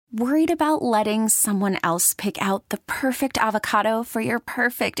Worried about letting someone else pick out the perfect avocado for your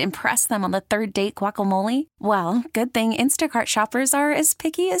perfect impress them on the third date guacamole? Well, good thing Instacart shoppers are as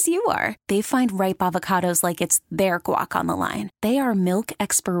picky as you are. They find ripe avocados like it's their guac on the line. They are milk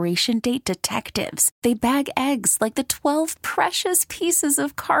expiration date detectives. They bag eggs like the 12 precious pieces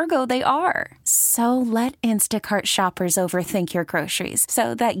of cargo they are. So let Instacart shoppers overthink your groceries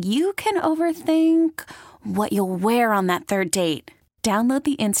so that you can overthink what you'll wear on that third date. Download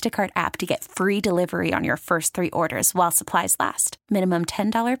the Instacart app to get free delivery on your first 3 orders while supplies last. Minimum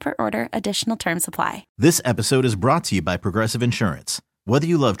 $10 per order. Additional terms apply. This episode is brought to you by Progressive Insurance. Whether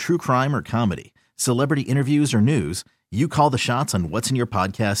you love true crime or comedy, celebrity interviews or news, you call the shots on what's in your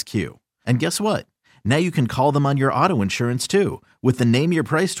podcast queue. And guess what? Now you can call them on your auto insurance too with the Name Your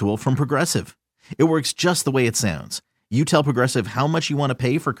Price tool from Progressive. It works just the way it sounds. You tell Progressive how much you want to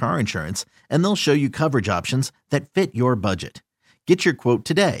pay for car insurance, and they'll show you coverage options that fit your budget. Get your quote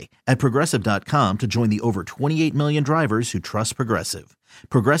today at Progressive.com to join the over 28 million drivers who trust Progressive.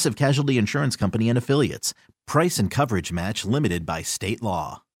 Progressive Casualty Insurance Company and Affiliates. Price and coverage match limited by state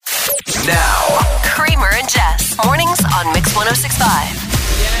law. Now, Kramer and Jess. Mornings on Mix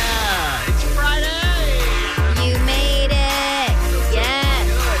 106.5. Yeah, it's Friday. You made it. Yes.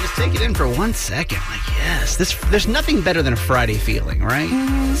 Good. Just take it in for 1 second. Like, yes. There's nothing better than a Friday feeling, right?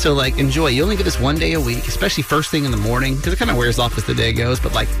 Mm-hmm. So, like, enjoy. You only get this one day a week, especially first thing in the morning, because it kind of wears off as the day goes.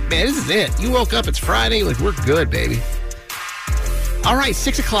 But, like, man, this is it. You woke up. It's Friday. Like, we're good, baby. All right,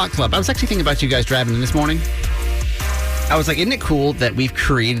 6 o'clock club. I was actually thinking about you guys driving in this morning. I was like, isn't it cool that we've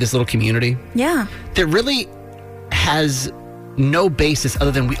created this little community? Yeah. That really has no basis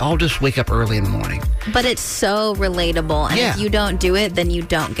other than we all just wake up early in the morning. But it's so relatable. And if you don't do it, then you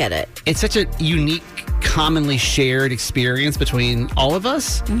don't get it. It's such a unique, commonly shared experience between all of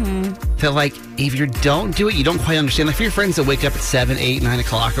us. Mm-hmm. That, like, if you don't do it, you don't quite understand. Like, for your friends that wake up at 7, 8, 9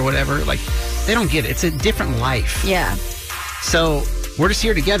 o'clock or whatever, like, they don't get it. It's a different life. Yeah. So we're just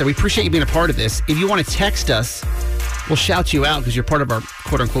here together. We appreciate you being a part of this. If you want to text us, we'll shout you out because you're part of our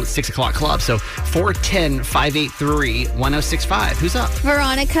quote-unquote 6 o'clock club. So 410-583-1065. Who's up?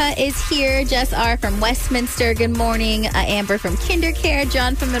 Veronica is here. Jess R. from Westminster. Good morning. Amber from KinderCare.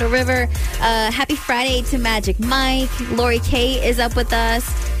 John from Middle River. Happy Friday to Magic Mike. Lori K. is up with us.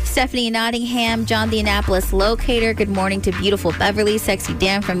 Stephanie Nottingham, John the Annapolis Locator. Good morning to beautiful Beverly. Sexy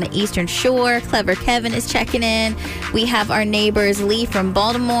Dan from the Eastern Shore. Clever Kevin is checking in. We have our neighbors Lee from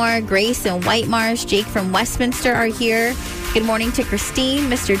Baltimore, Grace and White Marsh, Jake from Westminster are here. Good morning to Christine,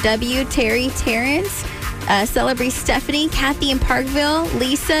 Mr. W, Terry, Terrence, Celebrate Stephanie, Kathy in Parkville,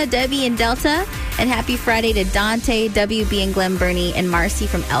 Lisa, Debbie in Delta, and happy Friday to Dante, WB and Glen Burnie, and Marcy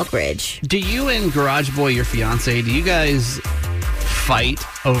from Elkridge. Do you and Garage Boy, your fiance, do you guys fight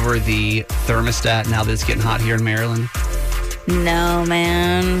over the thermostat now that it's getting hot here in Maryland? No,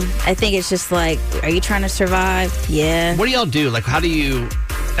 man. I think it's just like, are you trying to survive? Yeah. What do y'all do? Like, how do you...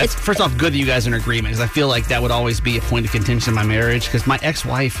 It's first off, good that you guys are in agreement, because I feel like that would always be a point of contention in my marriage, because my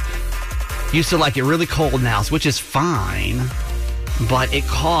ex-wife used to like it really cold in the house, which is fine, but it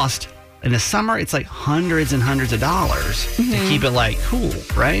cost... In the summer, it's like hundreds and hundreds of dollars to keep it, like, cool,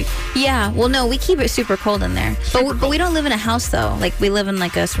 right? Yeah. Well, no, we keep it super cold in there. But we don't live in a house, though. Like, we live in,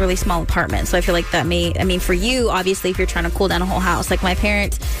 like, a really small apartment. So I feel like that for you, obviously, if you're trying to cool down a whole house. Like, my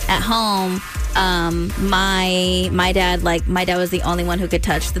parents at home, my dad was the only one who could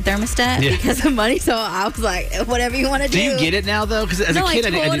touch the thermostat because of money. So I was like, whatever you want to do. Do you get it now, though? Because as a kid, I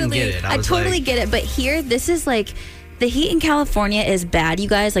didn't get it. I totally get it. But here, this is, like... The heat in California is bad, you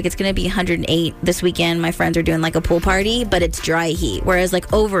guys. Like, it's going to be 108 this weekend. My friends are doing, like, a pool party, but it's dry heat. Whereas,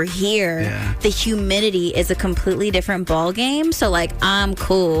 like, over here, the humidity is a completely different ball game. So, like, I'm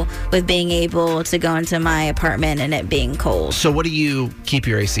cool with being able to go into my apartment and it being cold. So what do you keep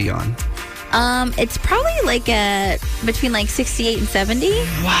your AC on? It's probably, like, at between, like, 68 and 70.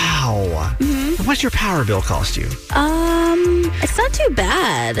 Wow. Mm-hmm. What's your power bill cost you? It's not too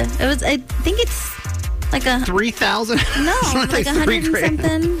bad. I think it's... Like a 3,000? No, like 100 and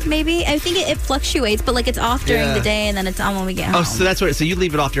something, maybe. I think it fluctuates, but like it's off during the day and then it's on when we get home. Oh, so that's what. So you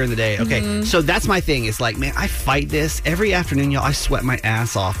leave it off during the day. Okay. Mm-hmm. So that's my thing. Is like, man, I fight this every afternoon, y'all. I sweat my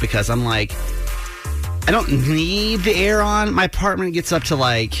ass off because I'm like, I don't need the air on. My apartment gets up to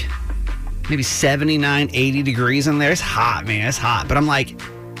like maybe 79, 80 degrees in there. It's hot, man. It's hot. But I'm like,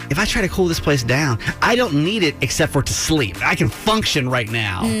 if I try to cool this place down, I don't need it except for to sleep. I can function right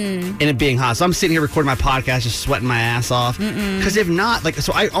now in it being hot. So I'm sitting here recording my podcast, just sweating my ass off. Because if not, like,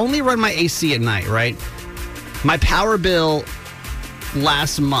 so I only run my AC at night, right? My power bill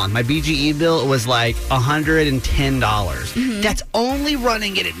last month, my BGE bill was like $110. That's only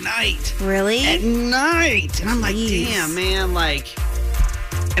running it at night. Really? At night. And I'm like, damn, man, like...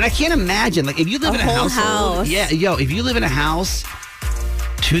 And I can't imagine, like, if you live in a household. Yeah, if you live in a house,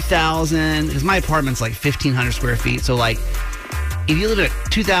 2,000, because my apartment's like 1,500 square feet. So, like, if you live in a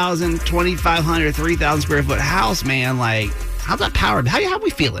 2,000, 2,500, 3,000 square foot house, man, like, how's that powered? How are we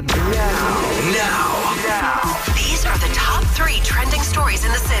feeling? Now. These are the top 3 trending stories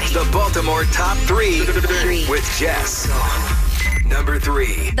in the city. The Baltimore Top 3 with Jess. Number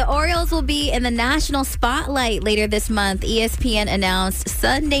 3. The Orioles will be in the national spotlight later this month. ESPN announced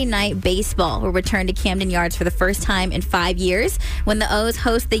Sunday Night Baseball will return to Camden Yards for the first time in 5 years when the O's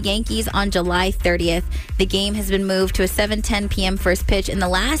host the Yankees on July 30th. The game has been moved to a 7:10 p.m. first pitch, and the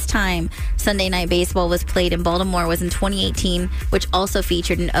last time Sunday Night Baseball was played in Baltimore was in 2018, which also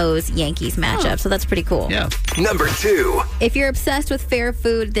featured an O's-Yankees matchup. So that's pretty cool. Yeah. Number 2. If you're obsessed with fair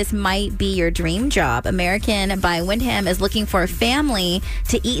food, this might be your dream job. American by Wyndham is looking for a family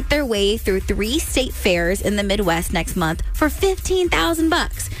to eat their way through 3 state fairs in the Midwest next month for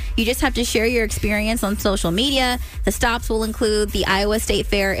 $15,000. You just have to share your experience on social media. The stops will include the Iowa State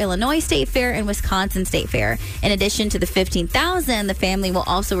Fair, Illinois State Fair, and Wisconsin State Fair. In addition to the $15,000, the family will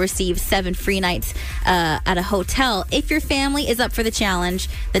also receive 7 free nights at a hotel. If your family is up for the challenge,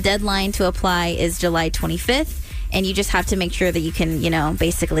 the deadline to apply is July 25th, and you just have to make sure that you can,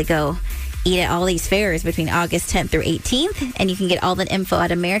 basically go eat at all these fairs between August 10th through 18th, and you can get all that info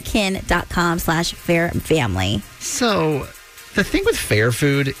at american.com/fairfamily. So, the thing with fair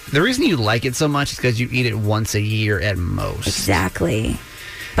food, the reason you like it so much is because you eat it once a year at most. Exactly.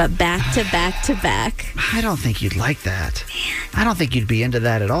 But back to back to back. I don't think you'd like that. I don't think you'd be into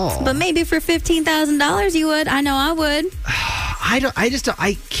that at all. But maybe for $15,000 you would. I know I would. I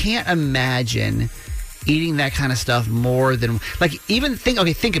can't imagine eating that kind of stuff more than, like, even think about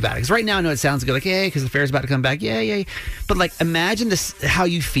it, because right now I know it sounds good, like, yay, because the fair's about to come back, yay, but, like, imagine this, how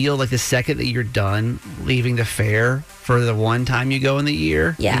you feel, like, the second that you're done leaving the fair for the one time you go in the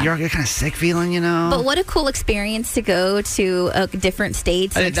year. Yeah. You're kind of sick feeling, But what a cool experience to go to different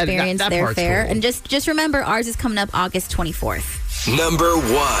states and experience their fair. Cool. And just remember, ours is coming up August 24th. Number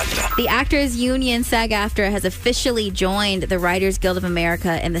 1. The Actors Union, SAG-AFTRA, has officially joined the Writers Guild of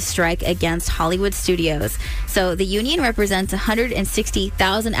America in the strike against Hollywood studios. So the union represents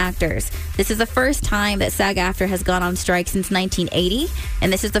 160,000 actors. This is the first time that SAG-AFTRA has gone on strike since 1980,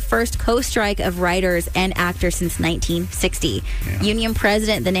 and this is the first co-strike of writers and actors since 1960. Yeah. Union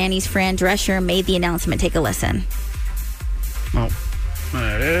President, the Nannies' Fran Drescher, made the announcement. Take a listen. Oh.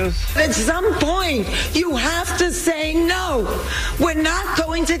 There it is. At some point, you have to say no. We're not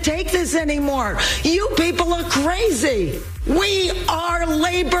going to take this anymore. You people are crazy. We are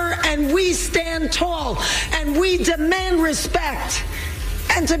labor and we stand tall and we demand respect.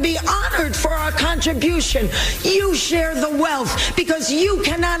 And to be honored for our contribution, you share the wealth because you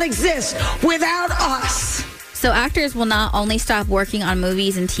cannot exist without us. So actors will not only stop working on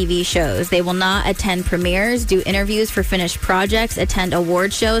movies and TV shows, they will not attend premieres, do interviews for finished projects, attend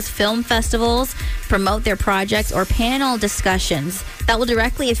award shows, film festivals, promote their projects, or panel discussions. That will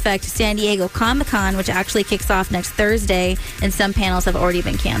directly affect San Diego Comic-Con, which actually kicks off next Thursday, and some panels have already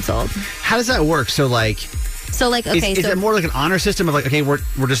been canceled. How does that work? Is it more like an honor system of, like, okay, we're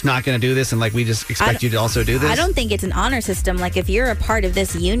just not going to do this, and, like, we just expect you to also do this? I don't think it's an honor system. Like, if you're a part of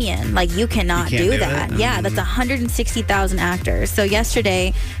this union, like, you cannot do that. Yeah, that's 160,000 actors. So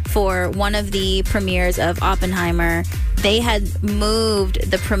yesterday, for one of the premieres of Oppenheimer, they had moved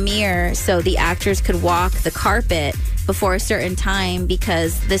the premiere so the actors could walk the carpet before a certain time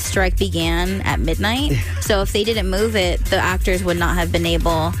because this strike began at midnight. So if they didn't move it, the actors would not have been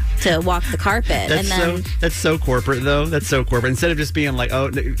able to walk the carpet. That's so corporate, though. That's so corporate. Instead of just being like, oh,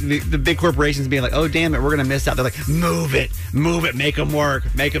 the big corporations being like, oh, damn it, we're going to miss out. They're like, move it, make them work,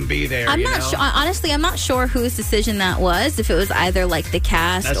 make them be there. I'm not sure. Honestly, I'm not sure whose decision that was. If it was either like the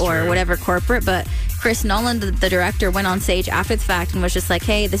cast or whatever corporate, but Chris Nolan, the director, went on stage after the fact and was just like,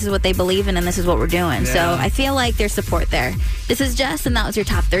 hey, this is what they believe in and this is what we're doing. Yeah. So I feel like there's support there. This is Jess, and that was your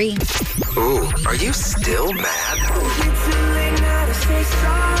top 3. Ooh, are you still mad?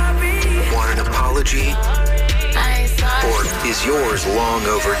 Want an apology? Or is yours long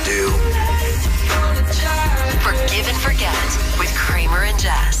overdue? Forgive and forget with Kramer and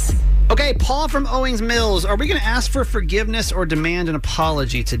Jess. Okay, Paul from Owings Mills, are we going to ask for forgiveness or demand an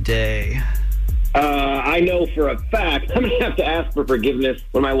apology today? I know for a fact I'm going to have to ask for forgiveness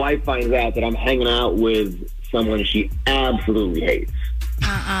when my wife finds out that I'm hanging out with someone she absolutely hates.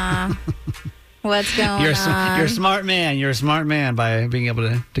 What's going on? You're a smart man. You're a smart man by being able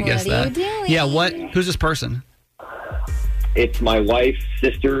to guess that. What are you doing? Yeah, what? Who's this person? It's my wife's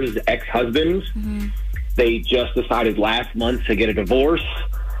sister's ex-husband. Mm-hmm. They just decided last month to get a divorce,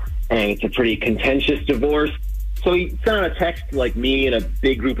 and it's a pretty contentious divorce. So he sent out a text to, like, me and a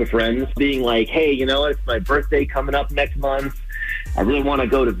big group of friends being like, hey, you know what? It's my birthday coming up next month. I really want to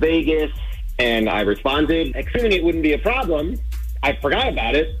go to Vegas. And I responded, assuming it wouldn't be a problem. I forgot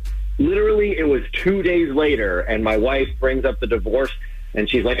about it. Literally, it was 2 days later, and my wife brings up the divorce, and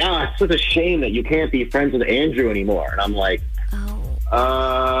she's like, it's such a shame that you can't be friends with Andrew anymore. And I'm like,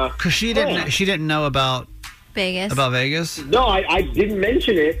 because she didn't know about Vegas. About Vegas? No, I didn't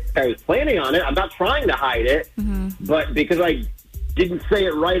mention it. I was planning on it. I'm not trying to hide it. But because I didn't say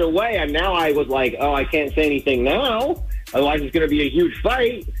it right away, and now I was like, I can't say anything now. Otherwise, it's going to be a huge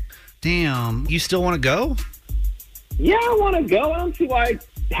fight. Damn. You still want to go? Yeah, I want to go. I don't see why I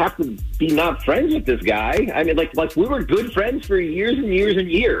have to be not friends with this guy. I mean, like we were good friends for years and years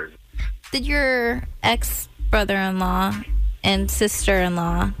and years. Did your ex-brother-in-law and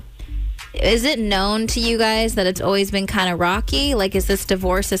sister-in-law, is it known to you guys that it's always been kind of rocky? Like, is this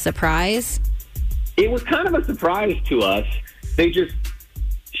divorce a surprise? It was kind of a surprise to us.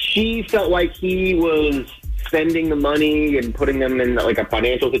 She felt like he was spending the money and putting them in, like, a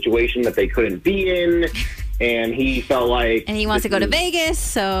financial situation that they couldn't be in. And he felt like... And he wants to go to Vegas,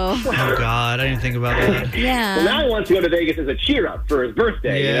 so... Oh, God, I didn't think about that. Yeah. Well, now he wants to go to Vegas as a cheer-up for his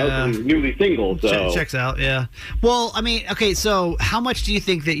birthday, you know, because he's newly single, so... Checks out, yeah. Well, I mean, okay, so how much do you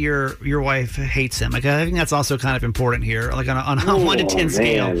think that your wife hates him? Like, I think that's also kind of important here, like on a 1 to 10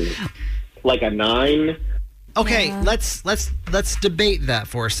 scale. Like a 9? Okay, let's debate that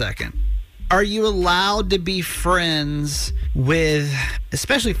for a second. Are you allowed to be friends with,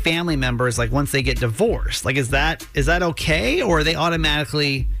 especially family members, like once they get divorced? Like, is that okay, or are they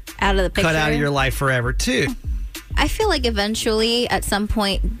automatically out of the picture, cut out of your life forever too? I feel like eventually, at some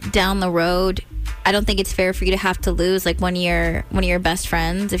point down the road, I don't think it's fair for you to have to lose like one of your best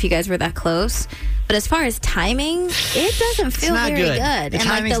friends if you guys were that close. But as far as timing, it doesn't feel very good. And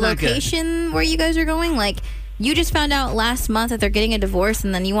like the location where you guys are going, like. You just found out last month that they're getting a divorce,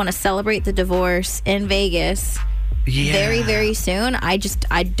 and then you want to celebrate the divorce in Vegas very, very soon. I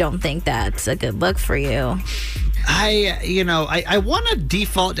don't think that's a good look for you. I want to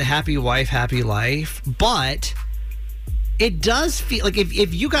default to happy wife, happy life, but it does feel like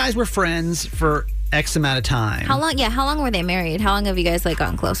if you guys were friends for X amount of time. How long were they married? How long have you guys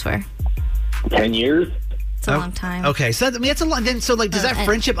gotten close for? 10 years. It's a long time. Okay, so that's a long. Then, so does that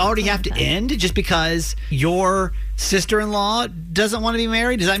friendship already have to end just because your sister-in-law doesn't want to be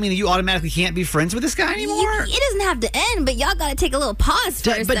married? Does that mean that you automatically can't be friends with this guy anymore? It doesn't have to end, but y'all got to take a little pause for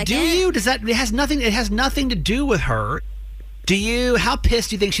a second. But do you? Does that? It has nothing to do with her. Do you? How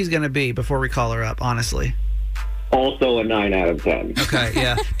pissed do you think she's going to be before we call her up? Honestly. Also a 9 out of 10. Okay,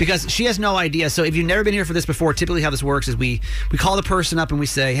 yeah. Because she has no idea. So if you've never been here for this before, typically how this works is we call the person up and we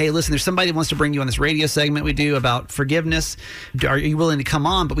say, hey, listen, there's somebody that wants to bring you on this radio segment we do about forgiveness. Are you willing to come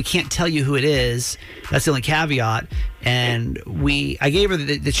on? But we can't tell you who it is. That's the only caveat. And I gave her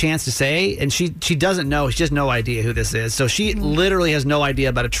the chance to say, and she doesn't know. She has no idea who this is. So she literally has no idea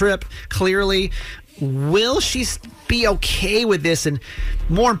about a trip, clearly. Will she be okay with this? And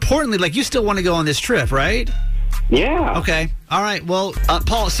more importantly, like, you still want to go on this trip, right? Yeah. Okay. All right. Well,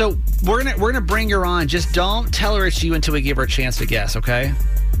 Paul, so we're gonna bring her on. Just don't tell her it's you until we give her a chance to guess, okay?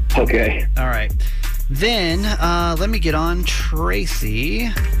 Okay. All right. Then let me get on Tracy.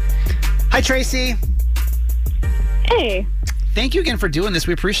 Hi, Tracy. Hey. Thank you again for doing this.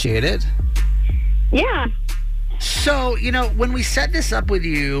 We appreciate it. Yeah. So, when we set this up with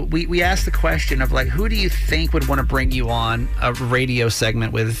you, we asked the question of, like, who do you think would want to bring you on a radio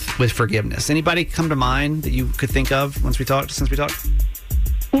segment with forgiveness? Anybody come to mind that you could think of since we talked?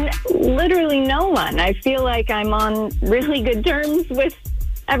 Literally no one. I feel like I'm on really good terms with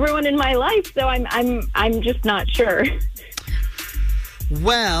everyone in my life, so I'm just not sure.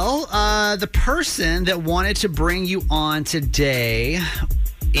 Well, the person that wanted to bring you on today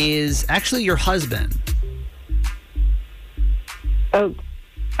is actually your husband. Oh,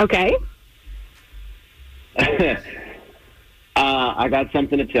 okay. I got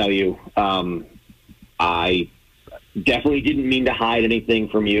something to tell you. I definitely didn't mean to hide anything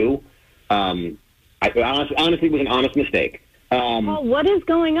from you. I honestly was an honest mistake. Well, what is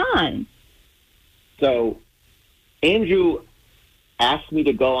going on? So, Andrew asked me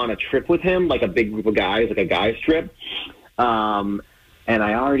to go on a trip with him, like a big group of guys, like a guys trip. And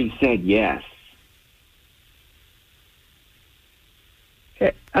I already said yes.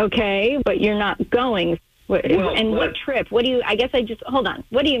 Okay, but you're not going. What trip? Hold on.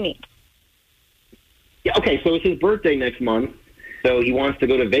 What do you mean? Yeah, okay, so it's his birthday next month, so he wants to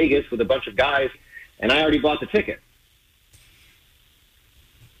go to Vegas with a bunch of guys, and I already bought the ticket.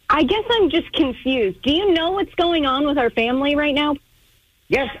 I guess I'm just confused. Do you know what's going on with our family right now?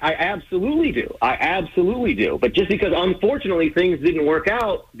 Yes, I absolutely do. But just because, unfortunately, things didn't work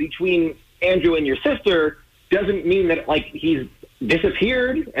out between Andrew and your sister doesn't mean that, like, he's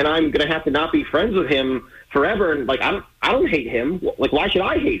disappeared and I'm going to have to not be friends with him forever. And, like, I don't hate him. Like, why should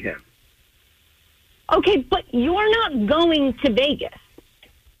I hate him? Okay, but you're not going to Vegas.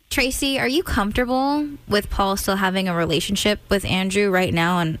 Tracy, are you comfortable with Paul still having a relationship with Andrew right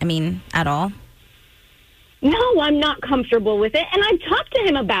now? And I mean, at all? No, I'm not comfortable with it, and I've talked to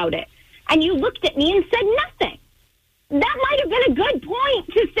him about it. And you looked at me and said nothing. That might have been a good point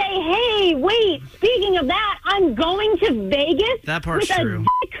to say, hey, wait, speaking of that, I'm going to Vegas That part's with true. a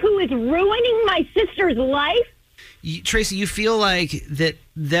dick who is ruining my sister's life. Tracy, you feel like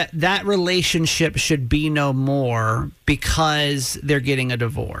that relationship should be no more because they're getting a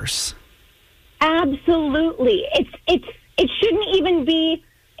divorce. Absolutely. It shouldn't even be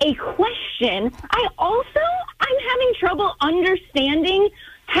a question. I'm having trouble understanding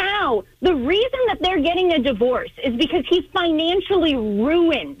how the reason that they're getting a divorce is because he's financially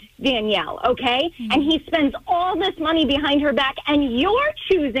ruined Danielle, okay? Mm-hmm. And he spends all this money behind her back, and you're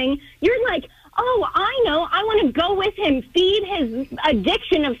like, oh, I know, I want to go with him, feed his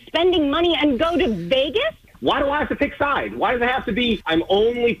addiction of spending money and go to Vegas? Why do I have to pick sides? Why does it have to be I'm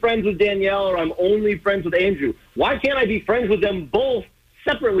only friends with Danielle or I'm only friends with Andrew? Why can't I be friends with them both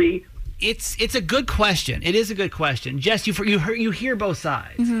separately? It's a good question. It is a good question. Jess, you hear both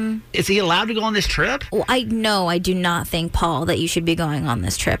sides. Mm-hmm. Is he allowed to go on this trip? Well, I do not think, Paul, that you should be going on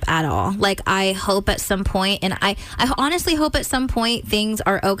this trip at all. Like, I hope at some point, and I honestly hope at some point things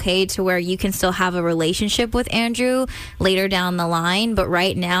are okay to where you can still have a relationship with Andrew later down the line. But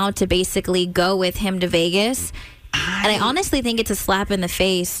right now, to basically go with him to Vegas, and I honestly think it's a slap in the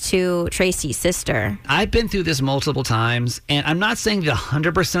face to Tracy's sister. I've been through this multiple times, and I'm not saying that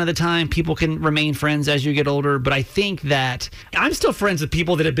 100% of the time people can remain friends as you get older, but I think that I'm still friends with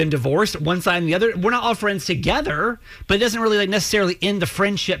people that have been divorced, one side and the other. We're not all friends together, but it doesn't really necessarily end the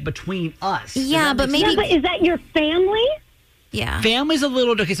friendship between us. Yeah, but maybe... Yeah, but is that your family? Yeah. Family's a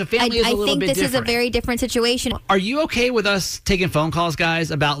little... Okay, so family is a little bit different. I think this is a very different situation. Are you okay with us taking phone calls,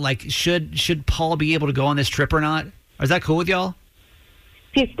 guys, about, like, should Paul be able to go on this trip or not? Is that cool with y'all?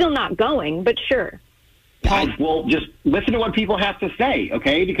 He's still not going, but sure. Well, just listen to what people have to say,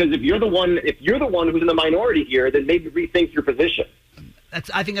 okay? Because if you're the one who's in the minority here, then maybe rethink your position.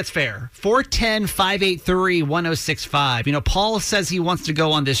 I think that's fair. 410-583-1065. You know, Paul says he wants to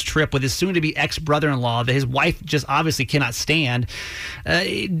go on this trip with his soon-to-be ex-brother-in-law that his wife just obviously cannot stand.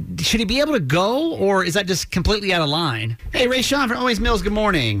 Should he be able to go, or is that just completely out of line? Hey, Ray Sean from Always Mills, good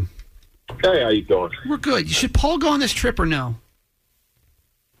morning. Hey, how you doing? We're good. Should Paul go on this trip or no?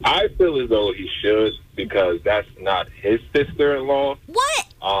 I feel as though he should, because that's not his sister-in-law. What?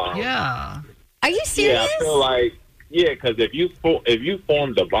 Yeah. Are you serious? Yeah, I feel like, because if you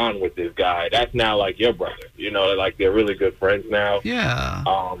formed a bond with this guy, that's now like your brother. You know, like they're really good friends now. Yeah.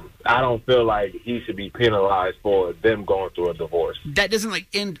 I don't feel like he should be penalized for them going through a divorce. That doesn't like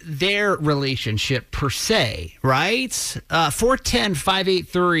end their relationship per se, right?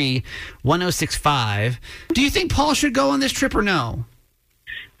 410-583-1065. Do you think Paul should go on this trip or no?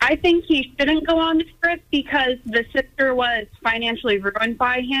 I think he shouldn't go on this trip because the sister was financially ruined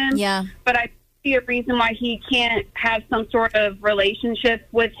by him. Yeah. But I see a reason why he can't have some sort of relationship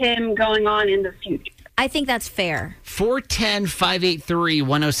with him going on in the future. I think that's fair.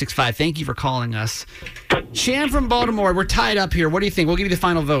 410-583-1065. Thank you for calling us. Shan from Baltimore, we're tied up here. What do you think? We'll give you the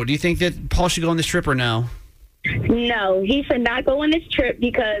final vote. Do you think that Paul should go on this trip or no? No, he should not go on this trip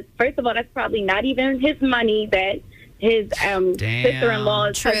because, first of all, that's probably not even his money that his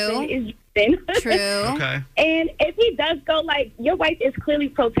sister-in-law's husband is using. True. Okay. And if he does go, like, your wife is clearly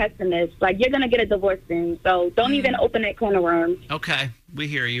protesting this. Like, you're going to get a divorce soon. So don't even open that can of worms. Okay. We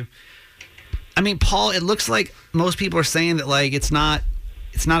hear you. I mean, Paul, it looks like most people are saying that, like, it's not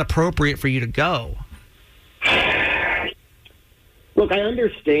appropriate for you to go. Look, I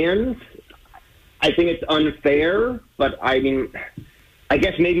understand. I think it's unfair, but I mean, I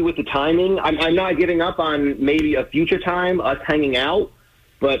guess maybe with the timing, I'm not giving up on maybe a future time, us hanging out,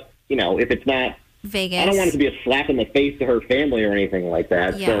 but, you know, if it's not Vegas, I don't want it to be a slap in the face to her family or anything like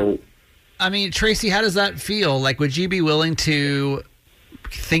that. Yeah. So, I mean, Tracy, how does that feel? Like, would you be willing to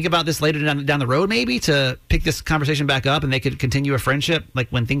think about this later down the road, maybe, to pick this conversation back up and they could continue a friendship, like,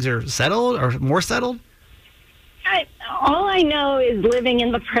 when things are settled or more settled? All I know is living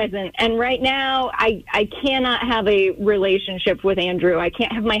in the present. And right now, I cannot have a relationship with Andrew. I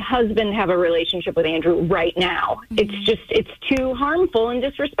can't have my husband have a relationship with Andrew right now. Mm-hmm. It's too harmful and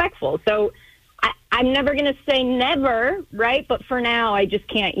disrespectful. So I'm never going to say never, right? But for now, I just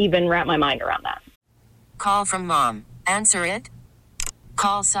can't even wrap my mind around that. Call from mom. Answer it.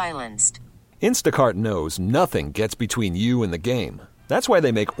 Call silenced. Instacart knows nothing gets between you and the game. That's why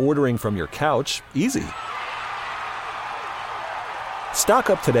they make ordering from your couch easy. Stock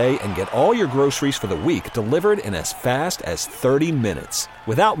up today and get all your groceries for the week delivered in as fast as 30 minutes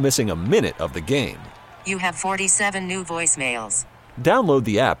without missing a minute of the game. You have 47 new voicemails. Download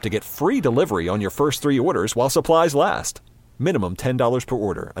the app to get free delivery on your first 3 orders while supplies last. Minimum $10 per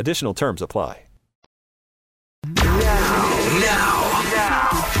order. Additional terms apply. Now.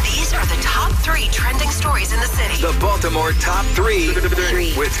 These are the top 3 trending stories in the city. The Baltimore Top 3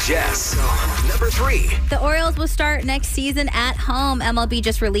 with Jess. Number 3. The Orioles will start next season at home. MLB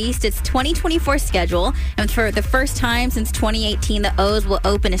just released its 2024 schedule. And for the first time since 2018, the O's will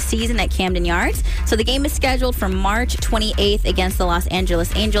open a season at Camden Yards. So the game is scheduled for March 28th against the Los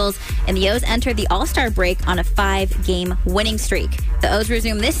Angeles Angels. And the O's enter the All-Star break on a 5-game winning streak. The O's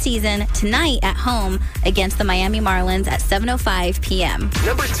resume this season tonight at home against the Miami Marlins at 7:05 p.m.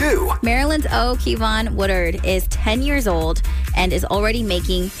 Number 2. Maryland's O. Kevon Woodard is 10 years old and is already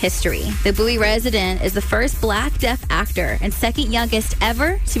making history. The Bowie resident is the first black deaf actor and second youngest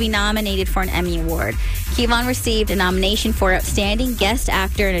ever to be nominated for an Emmy Award. Kevon received a nomination for Outstanding Guest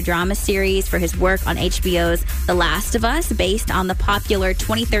Actor in a Drama Series for his work on HBO's The Last of Us, based on the popular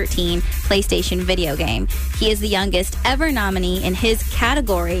 2013 PlayStation video game. He is the youngest ever nominee in his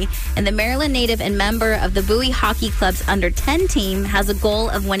category, and the Maryland native and member of the Bowie Hockey Club's under-10 team has a goal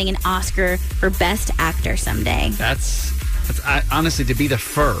of winning an Oscar for Best Actor someday. That's honestly, to be the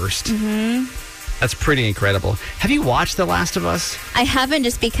first, that's pretty incredible. Have you watched The Last of Us? I haven't,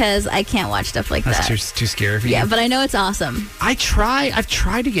 just because I can't watch stuff like that. That's too scary for you? Yeah, but I know it's awesome. I've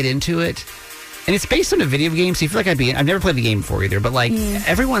tried to get into it, and it's based on a video game, so you feel like I've never played the game before either, but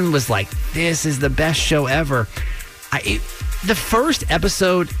everyone was like, this is the best show ever. The first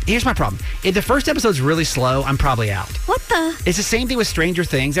episode, here's my problem. If the first episode's really slow, I'm probably out. What the? It's the same thing with Stranger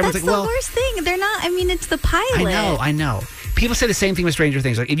Things. Everyone's That's like, the worst thing. They're not, it's the pilot. I know. People say the same thing with Stranger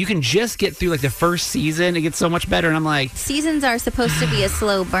Things. Like, if you can just get through the first season, it gets so much better. And I'm like, seasons are supposed to be a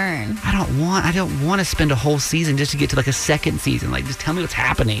slow burn. I don't want to spend a whole season just to get to a second season. Just tell me what's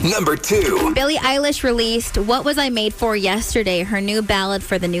happening. Number 2. Billie Eilish released What Was I Made For yesterday, her new ballad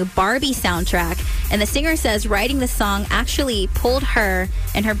for the new Barbie soundtrack. And the singer says writing the song actually pulled her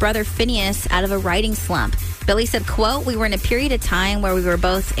and her brother Phineas out of a writing slump. Billie said, quote, "We were in a period of time where we were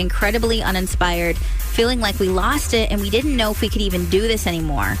both incredibly uninspired, feeling like we lost it and we didn't know if we could even do this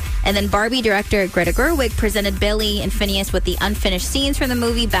anymore." And then Barbie director Greta Gerwig presented Billie and Phineas with the unfinished scenes from the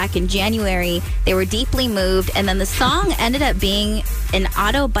movie back in January. They were deeply moved, and then the song ended up being an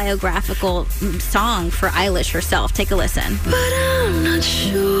autobiographical song for Eilish herself. Take a listen. But I'm not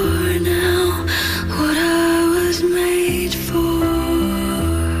sure now what I was made for.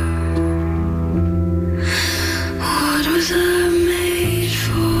 What was I made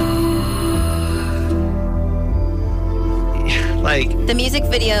for? The music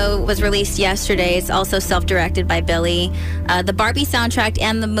video was released yesterday. It's also self-directed by Billie. The Barbie soundtrack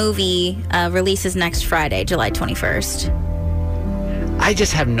and the movie releases next Friday, July 21st. I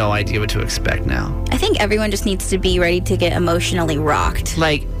just have no idea what to expect now. I think everyone just needs to be ready to get emotionally rocked.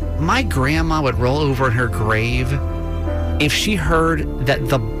 My grandma would roll over in her grave if she heard that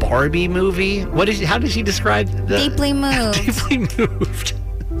the Barbie movie, how did she describe the... Deeply moved. Deeply moved.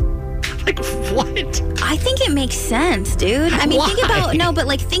 What? I think it makes sense, dude.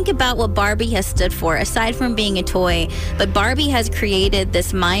 Why? Think about what Barbie has stood for, aside from being a toy. But Barbie has created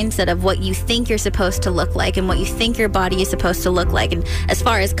this mindset of what you think you're supposed to look like and what you think your body is supposed to look like. And as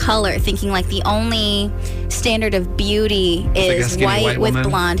far as color, thinking the only standard of beauty is white with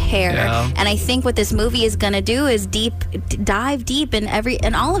blonde hair. Yeah. And I think what this movie is going to do is dive deep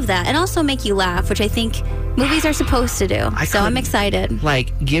in all of that, and also make you laugh, which I think movies are supposed to do. I'm excited.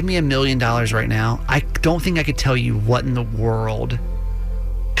 Give me $1 million right now. I don't think I could tell you what in the world.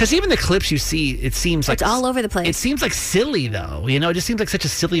 Because even the clips you see, it seems like... It's all over the place. It seems silly, though. It just seems like such a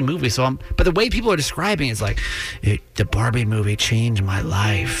silly movie. But the way people are describing it is the Barbie movie changed my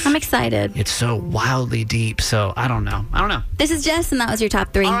life. I'm excited. It's so wildly deep. So I don't know. This is Jess, and that was your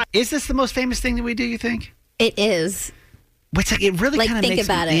top 3. All right. Is this the most famous thing that we do, you think? It is. It really kind of think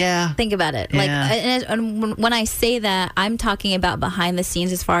about it. Yeah. Think about it. Yeah. And when I say that, I'm talking about behind the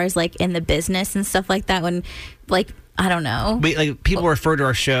scenes, as far as in the business and stuff like that. When I don't know. People refer to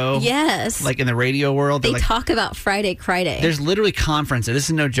our show. Yes. In the radio world. They talk about Friday Cryday. There's literally conferences. This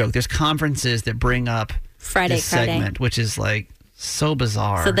is no joke. There's conferences that bring up Friday this Cryday segment, which is so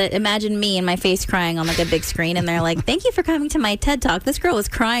bizarre. So that imagine me and my face crying on a big screen, and they're like, "Thank you for coming to my TED Talk. This girl was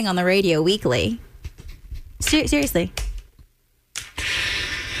crying on the radio weekly." Seriously.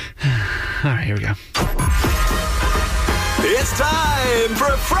 All right, here we go. It's time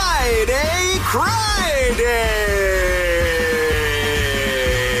for Friday Cryday.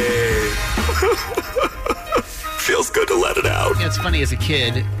 Feels good to let it out. Yeah, it's funny, as a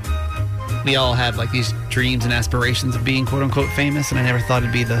kid, we all have like these dreams and aspirations of being quote unquote famous, and I never thought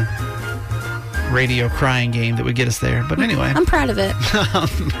it'd be the radio crying game that would get us there. But anyway. I'm proud of it.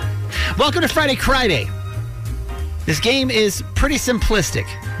 Welcome to Friday Cryday. This game is pretty simplistic.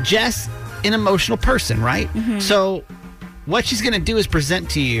 Jess, an emotional person, right? Mm-hmm. So what she's going to do is present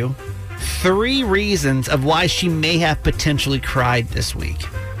to you 3 reasons of why she may have potentially cried this week.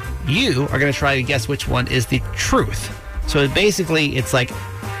 You are going to try to guess which one is the truth. So basically, it's like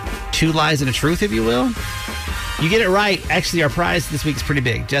 2 lies and a truth, if you will. You get it right. Actually, our prize this week is pretty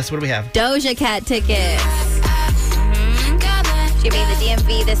big. Jess, what do we have? Doja Cat tickets. She'll be in the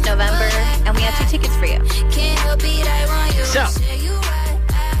DMV this November, and we have 2 tickets for you. So,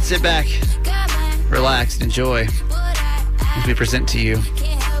 sit back, relax, and enjoy as we present to you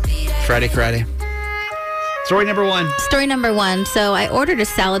Friday Cryday. Story number 1. Story number 1. So I ordered a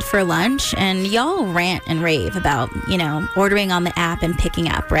salad for lunch, and y'all rant and rave about, ordering on the app and picking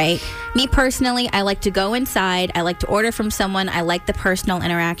up, right? Me personally, I like to go inside. I like to order from someone. I like the personal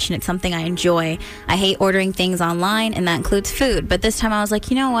interaction. It's something I enjoy. I hate ordering things online, and that includes food. But this time I was like,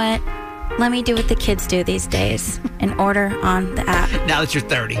 you know what? Let me do what the kids do these days and order on the app. Now that you're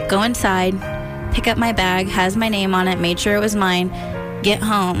 30. Go inside, pick up my bag, has my name on it, made sure it was mine, get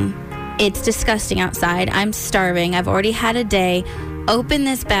home. It's disgusting outside. I'm starving. I've already had a day. Open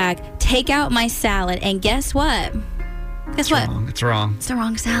this bag, take out my salad, and guess what? Guess what? Wrong. It's wrong. It's the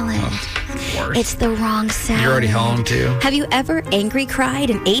wrong salad. Oh, worse. It's the wrong salad. You're already home, too. Have you ever angry cried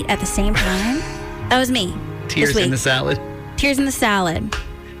and ate at the same time? That was me. Tears in the salad. Tears in the salad.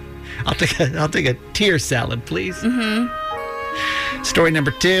 I'll take a tear salad, please. Mm-hmm. Story number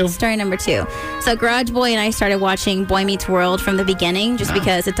 2. Story number 2. So Garage Boy and I started watching Boy Meets World from the beginning just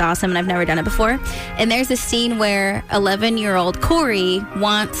because it's awesome and I've never done it before. And there's a scene where 11-year-old Corey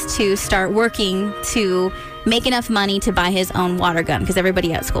wants to start working to make enough money to buy his own water gun because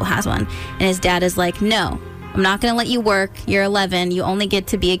everybody at school has one. And his dad is like, no, I'm not going to let you work. You're 11. You only get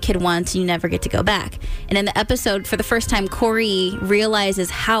to be a kid once. You never get to go back. And in the episode, for the first time, Corey realizes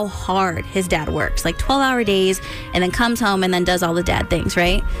how hard his dad works, like 12-hour days, and then comes home and then does all the dad things,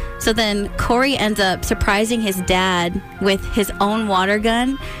 right? So then Corey ends up surprising his dad with his own water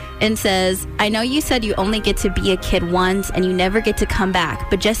gun and says, I know you said you only get to be a kid once and you never get to come back,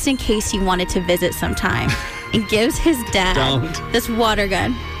 but just in case you wanted to visit sometime, and gives his dad this water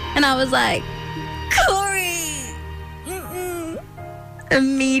gun. And I was like, Corey!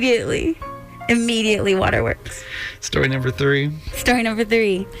 Immediately waterworks. Story number 3. Story number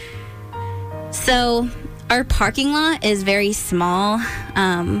 3. So our parking lot is very small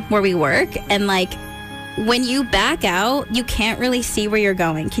where we work, and like when you back out, you can't really see where you're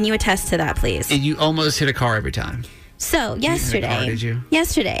going. Can you attest to that, please? And you almost hit a car every time. So yesterday, car, did you?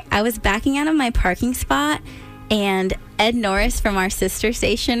 Yesterday, I was backing out of my parking spot, and Ed Norris from our sister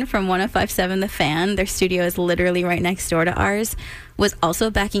station from 105.7 The Fan, their studio is literally right next door to ours, was also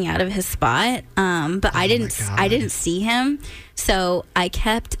backing out of his spot. But I didn't see him, so I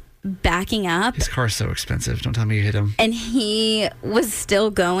kept backing up. His car's so expensive. Don't tell me you hit him. And he was still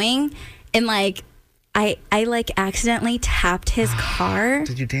going, and like I like accidentally tapped his car.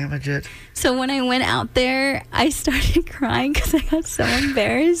 Did you damage it? So when I went out there, I started crying because I got so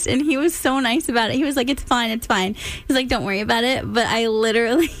embarrassed, and he was so nice about it. He was like, it's fine. He's like, don't worry about it. But I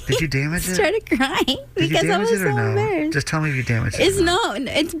literally Did you damage it? started crying because I was so embarrassed. Just tell me if you damaged it.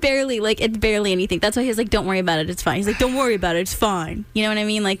 It's barely anything. That's why he's like, don't worry about it. It's fine. He's like, don't worry about it. It's fine. You know what I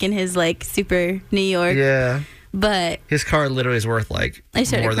mean? Like in his like super New York. Yeah. But his car literally is worth like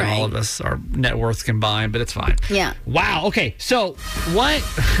more than all of us, our net worths combined, but it's fine. Yeah. Wow. Okay. So what?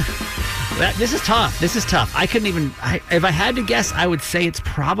 This is tough. I couldn't even, if I had to guess, I would say it's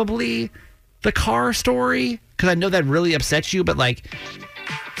probably the car story because I know that really upsets you, but like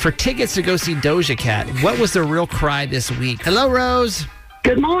for tickets to go see Doja Cat, what was the real cry this week? Hello, Rose.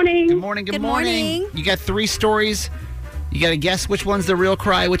 Good morning. Good morning. Good morning. You got 3 stories. You got to guess which one's the real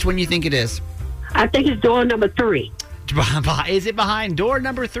cry, which one you think it is. I think it's door number 3. Is it behind door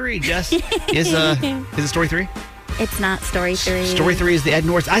number 3, Jess? Is it story 3? It's not story 3. Story 3 is the Ed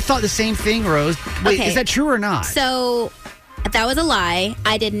Norris. I thought the same thing, Rose. Wait, okay. Is that true or not? So that was a lie.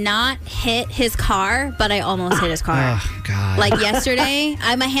 I did not hit his car, but I almost hit his car. Oh, God. Like yesterday,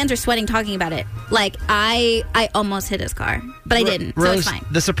 my hands are sweating talking about it. Like I almost hit his car, but I didn't, Rose, so it's fine.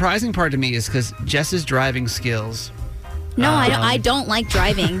 The surprising part to me is because Jess's driving skills. No, I don't like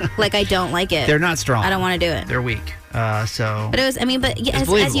driving. Like, I don't like it. They're not strong. I don't want to do it. They're weak. But it was, as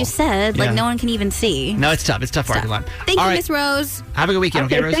believable. you said, like, Yeah. no one can even see. No, it's tough. It's tough parking lot. Thank All you, right. Miss Rose. Have a good weekend,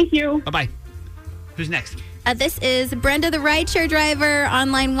 okay, Rose? Thank you. Bye-bye. Who's next? This is Brenda, the rideshare driver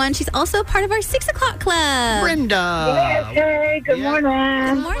on line 1. She's also part of our 6 o'clock club. Brenda. Yes, hey, good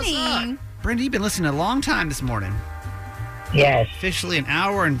morning. Good morning. Brenda, you've been listening a long time this morning. Yes. Officially an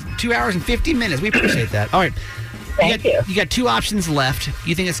hour and 2 hours and 50 minutes. We appreciate that. All right. Thank you. You got 2 options left.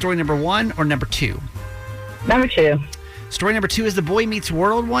 You think it's story number 1 or number 2? Number 2. Story number 2 is the Boy Meets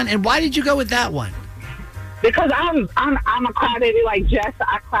World one. And why did you go with that one? Because I'm a crybaby like Jess.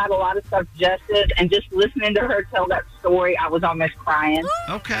 I cried a lot of stuff Jess did, and just listening to her tell that story, I was almost crying.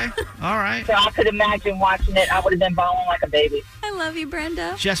 Okay. All right. So I could imagine watching it. I would have been bawling like a baby. I love you,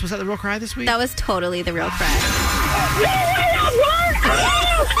 Brenda. Jess, was that the real cry this week? That was totally the real cry.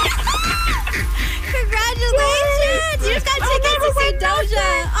 Congratulations! You just got tickets to see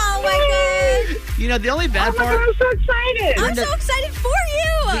Doja. Oh my god! You know, the only bad part... I'm so excited. I'm so excited for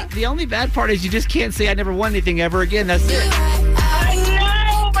you! The only bad part is you just can't say I never won anything ever again. That's it. I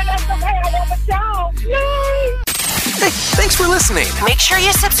know, but that's okay. I have a job. Yay! Hey, thanks for listening. Make sure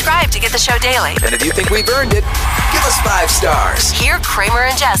you subscribe to get the show daily. And if you think we've earned it, give us 5 stars. Hear Kramer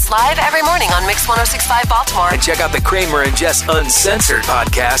and Jess live every morning on Mix 106.5 Baltimore. And check out the Kramer and Jess Uncensored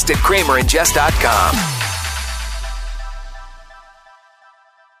podcast at kramerandjess.com.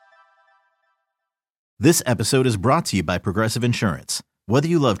 This episode is brought to you by Progressive Insurance. Whether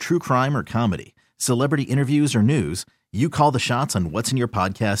you love true crime or comedy, celebrity interviews or news, you call the shots on what's in your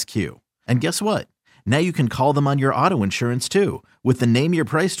podcast queue. And guess what? Now you can call them on your auto insurance too with the Name Your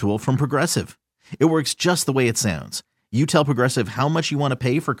Price tool from Progressive. It works just the way it sounds. You tell Progressive how much you want to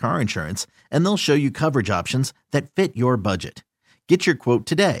pay for car insurance, and they'll show you coverage options that fit your budget. Get your quote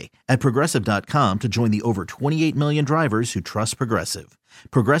today at Progressive.com to join the over 28 million drivers who trust Progressive.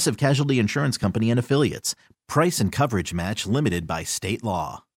 Progressive Casualty Insurance Company and Affiliates. Price and coverage match limited by state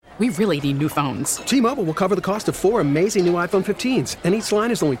law. We really need new phones. T-Mobile will cover the cost of 4 amazing new iPhone 15s, and each line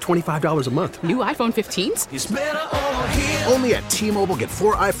is only $25 a month. New iPhone 15s? It's better over here. Only at T-Mobile, get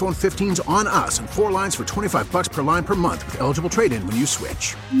 4 iPhone 15s on us and 4 lines for $25 per line per month with eligible trade-in when you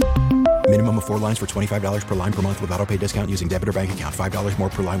switch. Minimum of 4 lines for $25 per line per month with auto pay discount using debit or bank account. $5 more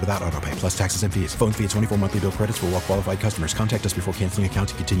per line without auto pay, plus taxes and fees. Phone fee at 24 monthly bill credits for well-qualified customers. Contact us before canceling account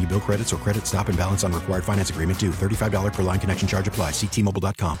to continue bill credits or credit stop and balance on required finance agreement due. $35 per line connection charge applies. See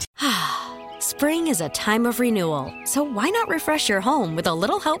T-Mobile.com. Spring is a time of renewal, so why not refresh your home with a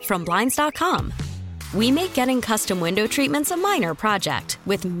little help from Blinds.com? We make getting custom window treatments a minor project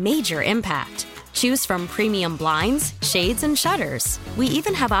with major impact. Choose from premium blinds, shades, and shutters. We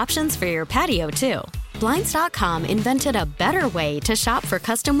even have options for your patio, too. Blinds.com invented a better way to shop for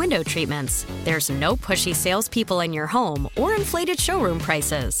custom window treatments. There's no pushy salespeople in your home or inflated showroom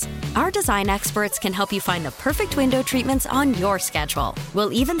prices. Our design experts can help you find the perfect window treatments on your schedule.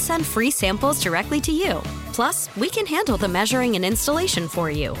 We'll even send free samples directly to you. Plus, we can handle the measuring and installation for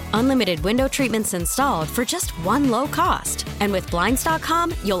you. Unlimited window treatments installed for just one low cost. And with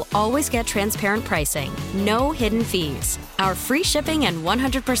Blinds.com, you'll always get transparent pricing. No hidden fees. Our free shipping and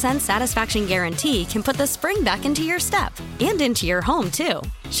 100% satisfaction guarantee can put the spring back into your step and into your home, too.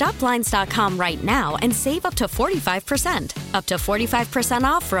 Shop Blinds.com right now and save up to 45%. Up to 45%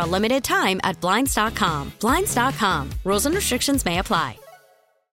 off for a limited time at Blinds.com. Blinds.com. Rules and restrictions may apply.